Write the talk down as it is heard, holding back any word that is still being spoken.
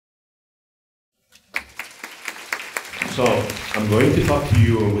So I'm going to talk to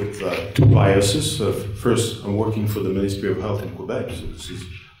you with two biases. First, I'm working for the Ministry of Health in Quebec, so this is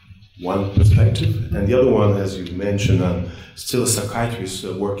one perspective. And the other one, as you mentioned, I'm still a psychiatrist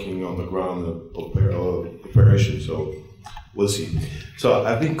working on the ground operation, so we'll see. So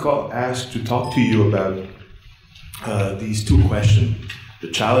I've been asked to talk to you about these two questions.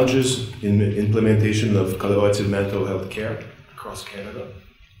 The challenges in the implementation of collaborative mental health care across Canada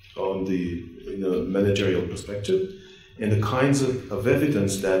on the managerial perspective, and the kinds of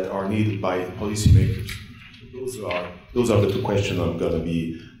evidence that are needed by policymakers. Those are the two questions I'm going to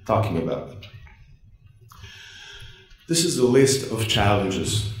be talking about. This is a list of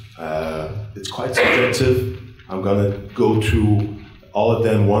challenges. It's quite subjective. I'm going to go through all of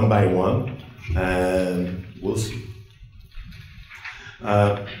them one by one, and we'll see.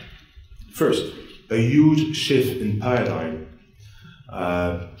 First, a huge shift in paradigm.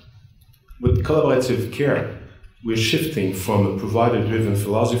 With collaborative care, we're shifting from a provider-driven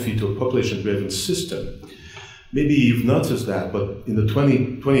philosophy to a population-driven system. Maybe you've noticed that, but in the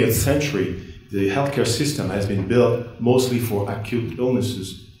 20th century, the healthcare system has been built mostly for acute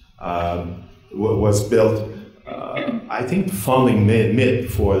illnesses. Was built, I think the founding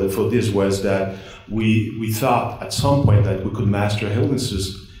myth for this was that we thought at some point that we could master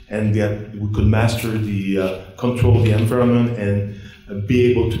illnesses and that we could master control the environment and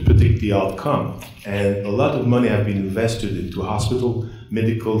be able to predict the outcome. And a lot of money have been invested into hospital,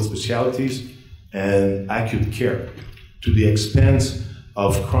 medical specialties, and acute care to the expense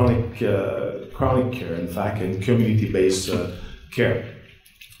of chronic care, in fact, and community-based care.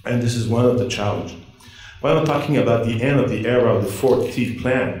 And this is one of the challenges. When I'm talking about the end of the era of the 4T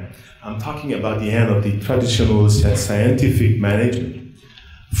plan, I'm talking about the end of the traditional scientific management.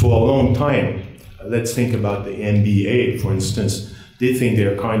 For a long time, let's think about the MBA, for instance. They think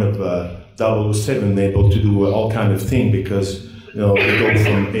they're kind of 007, able to do all kind of things because they go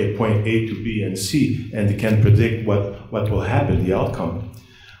from point A to B and C, and they can predict what will happen, the outcome.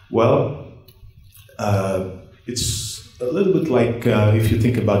 Well, it's a little bit like if you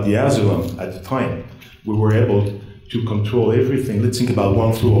think about the asylum at the time. We were able to control everything. Let's think about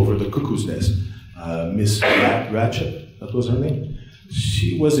One Flew Over the Cuckoo's Nest. Miss Ratchet, that was her name.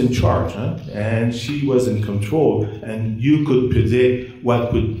 She was in charge, and she was in control, and you could predict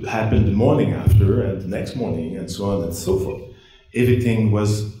what would happen the morning after, and the next morning, and so on and so forth. Everything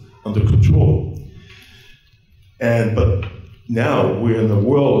was under control. But now we're in a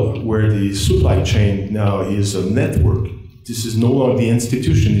world where the supply chain now is a network. This is no longer, the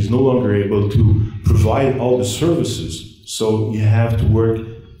institution is no longer able to provide all the services, so you have to work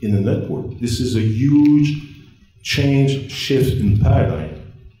in a network. This is a huge shift in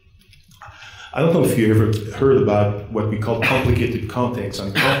paradigm. I don't know if you ever heard about what we call complicated context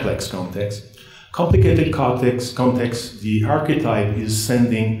and complex context. Complicated context, the archetype is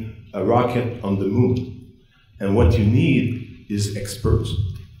sending a rocket on the moon. And what you need is experts.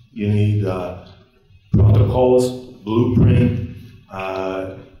 You need protocols, blueprint.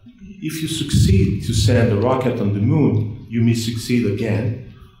 If you succeed to send a rocket on the moon, you may succeed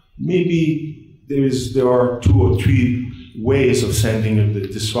again. Maybe there are 2 or 3 ways of sending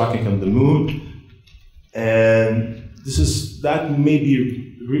this rocket on the moon, and that may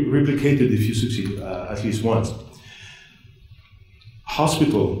be replicated if you succeed at least once.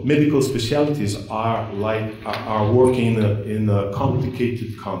 Medical specialties are working in a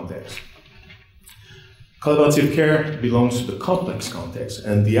complicated context. Collaborative care belongs to the complex context,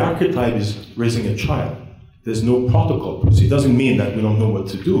 and the archetype is raising a child. There's no protocol. It doesn't mean that we don't know what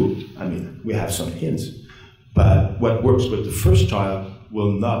to do. I mean, we have some hints. But what works with the first child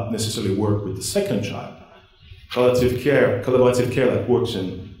will not necessarily work with the second child. Collaborative care that works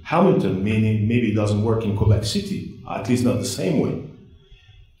in Hamilton maybe doesn't work in Quebec City, at least not the same way.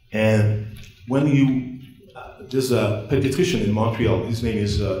 And when there's a pediatrician in Montreal, his name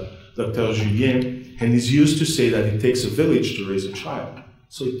is Dr. Julien, and he's used to say that it takes a village to raise a child.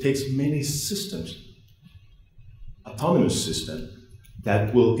 So it takes many systems, autonomous system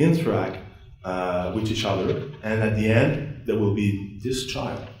that will interact with each other, and at the end there will be this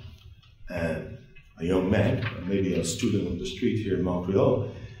child and a young man, maybe a student on the street here in Montreal,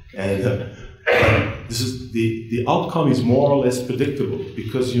 and the outcome is more or less predictable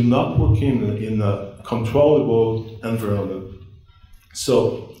because you're not working in a controllable environment.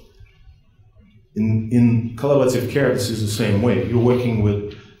 So in collaborative care, this is the same way. You're working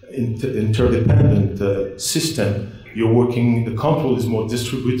with interdependent system. The control is more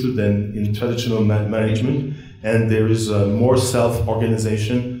distributed than in traditional management, and there is more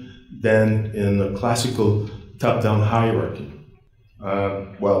self-organization than in a classical top-down hierarchy.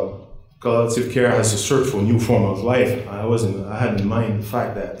 Well, collaborative care has a search for a new form of life. I had in mind the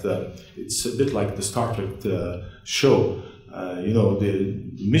fact that it's a bit like the Star Trek show. You know, the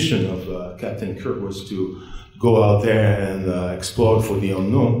mission of Captain Kirk was to go out there and explore for the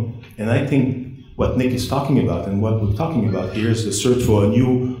unknown. And I think what Nick is talking about and what we're talking about here is the search for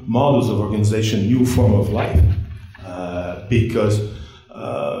new models of organization, new form of life. Because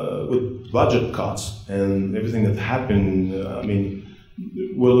with budget cuts and everything that happened, I mean,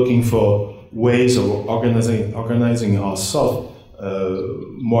 we're looking for ways of organizing ourselves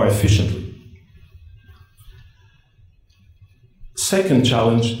more efficiently. Second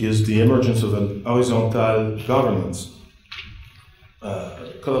challenge is the emergence of an horizontal governance.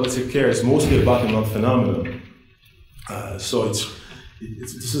 Collaborative care is mostly a bottom-up phenomenon, so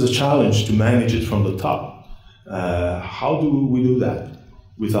this is a challenge to manage it from the top. How do we do that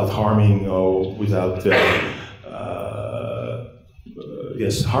without harming or without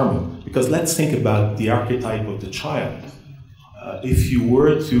harming? Because let's think about the archetype of the child. If you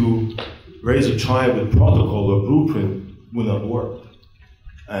were to raise a child with protocol or blueprint, would not work.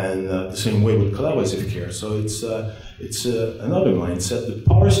 And the same way with collaborative care. So it's another mindset. The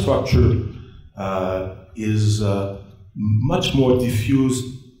power structure is much more diffused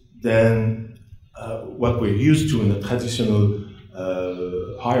than what we're used to in the traditional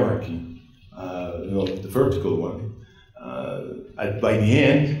hierarchy, you know, the vertical one. By the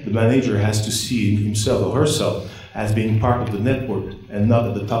end, the manager has to see himself or herself as being part of the network and not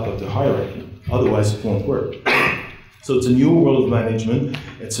at the top of the hierarchy. Otherwise, it won't work. So it's a new world of management.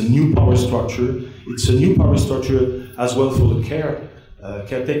 It's a new power structure. It's a new power structure as well for the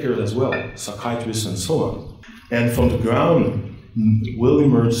caretakers as well, psychiatrists and so on. And from the ground will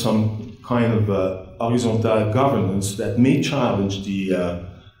emerge some kind of horizontal governance that may challenge the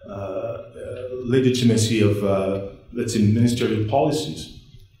legitimacy of, let's say, ministerial policies.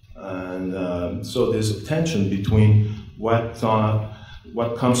 And so there's a tension between what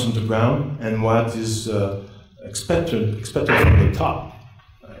comes from the ground and what is expected from the top.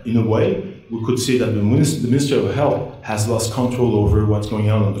 In a way, we could say that the Ministry of Health has lost control over what's going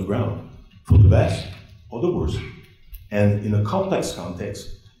on the ground, for the best or the worst. And in a complex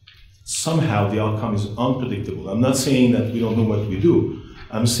context, somehow the outcome is unpredictable. I'm not saying that we don't know what we do.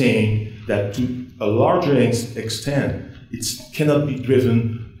 I'm saying that to a larger extent, it cannot be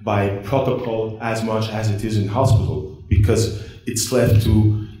driven by protocol as much as it is in hospital, because it's left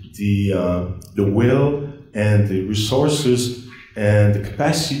to the will and the resources and the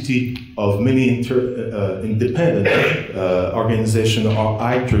capacity of many independent organizations or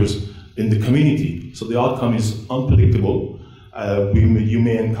actors in the community. So the outcome is unpredictable. You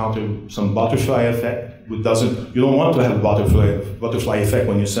may encounter some butterfly effect, which doesn't. You don't want to have a butterfly effect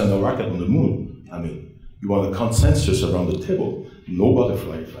when you send a rocket on the moon. I mean, you want a consensus around the table, no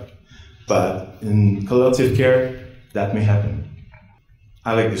butterfly effect. But in collaborative care, that may happen.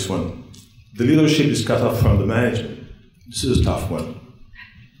 I like this one. The leadership is cut off from the management. This is a tough one.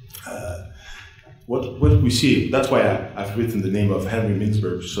 What we see, that's why I've written the name of Henry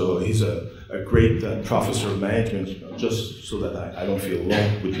Mintzberg. So he's a great professor of management, just so that I don't feel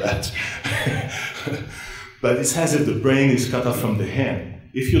alone with that. But it says that the brain is cut off from the hand.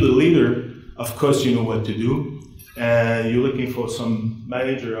 If you're the leader, of course you know what to do, and you're looking for some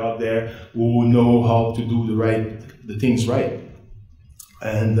manager out there who know how to do the things right.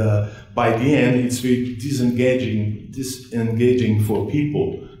 And by the end, it's very disengaging for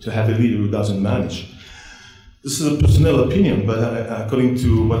people to have a leader who doesn't manage. This is a personal opinion, but according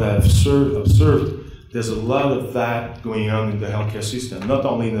to what I've observed, there's a lot of that going on in the healthcare system, not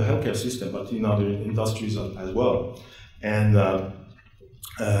only in the healthcare system, but in other industries as well. And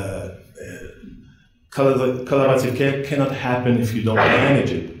collaborative care cannot happen if you don't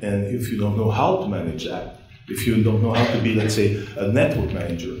manage it, and if you don't know how to manage that. If you don't know how to be, let's say, a network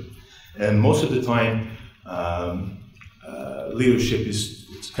manager. And most of the time, leadership is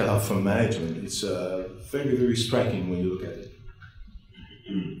cut off from management. It's very, very striking when you look at it.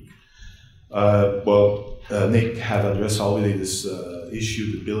 Nick have addressed already this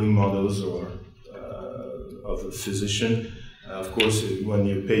issue, the billing models of a physician. Of course, when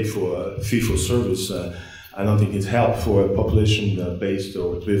you're paid for a fee-for-service, I don't think it helps for a population-based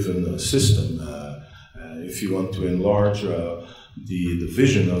or driven system. If you want to enlarge the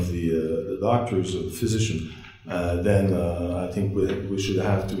vision of the doctors or the physician, then I think we'll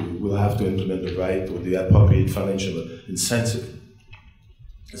have to implement the right or the appropriate financial incentive.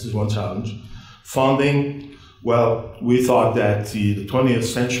 This is one challenge. Funding, well, we thought that the 20th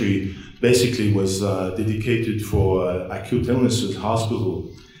century basically was dedicated for acute illnesses, hospital,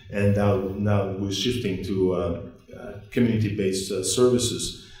 and now we're shifting to community-based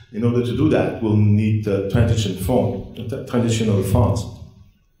services. In order to do that, we'll need transitional funds.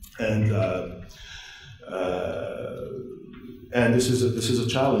 And this is a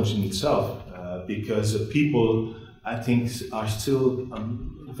challenge in itself, because people, I think, are still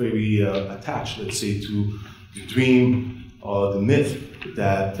very attached, let's say, to the dream or the myth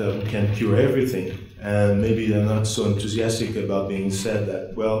that we can cure everything. And maybe they're not so enthusiastic about being said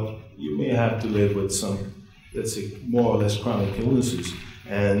that, well, you may have to live with some, let's say, more or less chronic illnesses,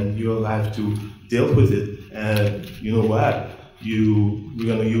 and you'll have to deal with it. And you know what? We're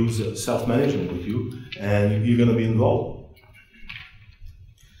going to use self-management with you, and you're going to be involved.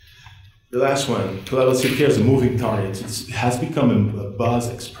 The last one, collaborative care is a moving target. It has become a buzz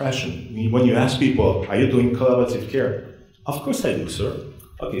expression. When you ask people, are you doing collaborative care? Of course I do, sir.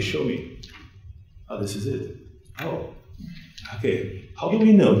 Okay, show me. Oh, this is it. Oh, okay. How do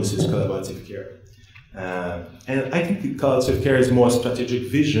we know this is collaborative care? And I think the collaborative care is more a strategic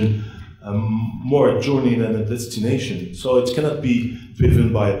vision, more a journey than a destination. So it cannot be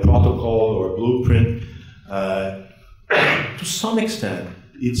driven by a protocol or a blueprint. To some extent,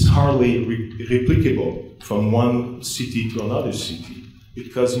 it's hardly replicable from one city to another city,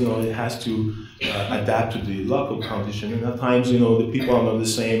 because it has to adapt to the local condition, and at times the people are not the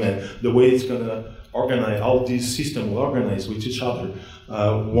same, and the way it's going to organize, all these systems will organize with each other,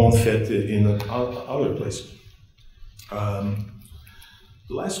 won't fit in other places. The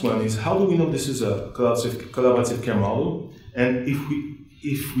last one is, how do we know this is a collaborative care model? And if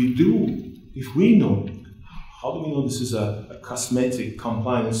we know, how do we know this is a cosmetic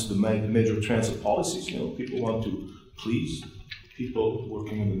compliance to the major trends of policies? People want to please people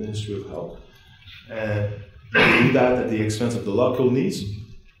working in the Ministry of Health, and they do that at the expense of the local needs.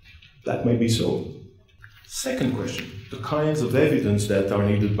 That may be so. Second question, the kinds of evidence that are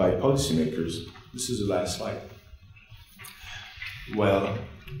needed by policymakers. This is the last slide. Well,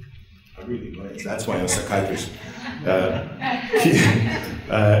 that's why I'm a psychiatrist.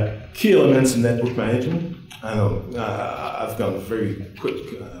 Key elements in network management. I know I've gone very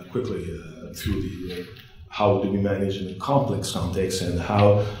quickly through the how do we manage in a complex context, and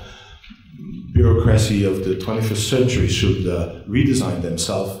how bureaucracy of the 21st century should redesign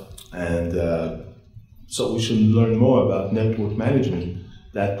themselves. And so we should learn more about network management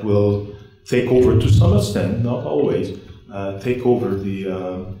that will take over, to some extent, not always, take over the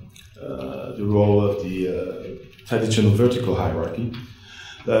role of the traditional vertical hierarchy.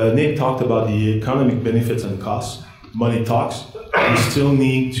 Nick talked about the economic benefits and costs. Money talks. We still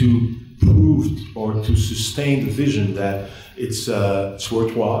need to prove or to sustain the vision that it's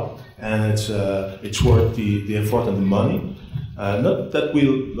worthwhile, and it's worth the effort and the money. Not that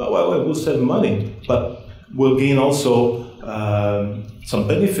we'll save money, but we'll gain also some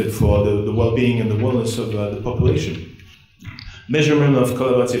benefit for the well-being and the wellness of the population. Measurement of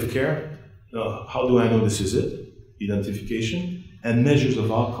collaborative care. How do I know this is it? Identification. And measures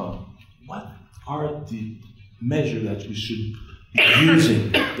of outcome. What are the measures that we should be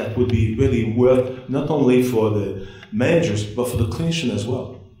using that would be really worth, not only for the managers, but for the clinician as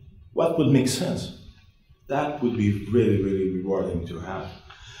well? What would make sense? That would be really, really rewarding to have.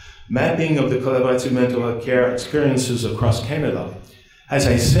 Mapping of the collaborative mental health care experiences across Canada. As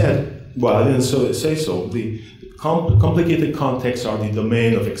I said, well, I didn't say so, the complicated contexts are the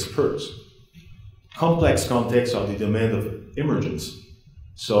domain of experts. Complex contexts are the domain of emergence.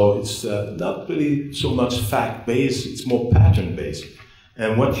 So it's not really so much fact-based, it's more pattern-based.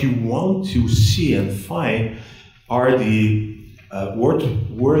 And what you want to see and find are the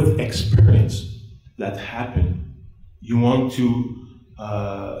worth experience that happen. You want to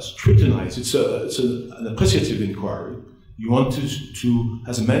scrutinize. It's an appreciative inquiry. You want to,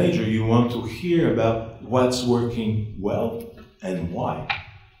 as a manager, you want to hear about what's working well and why.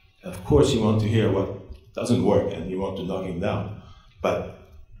 Of course, you want to hear what doesn't work and you want to knock it down. But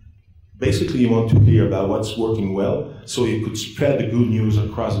basically, you want to hear about what's working well so you could spread the good news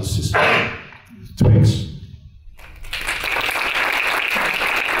across the system. Tricks,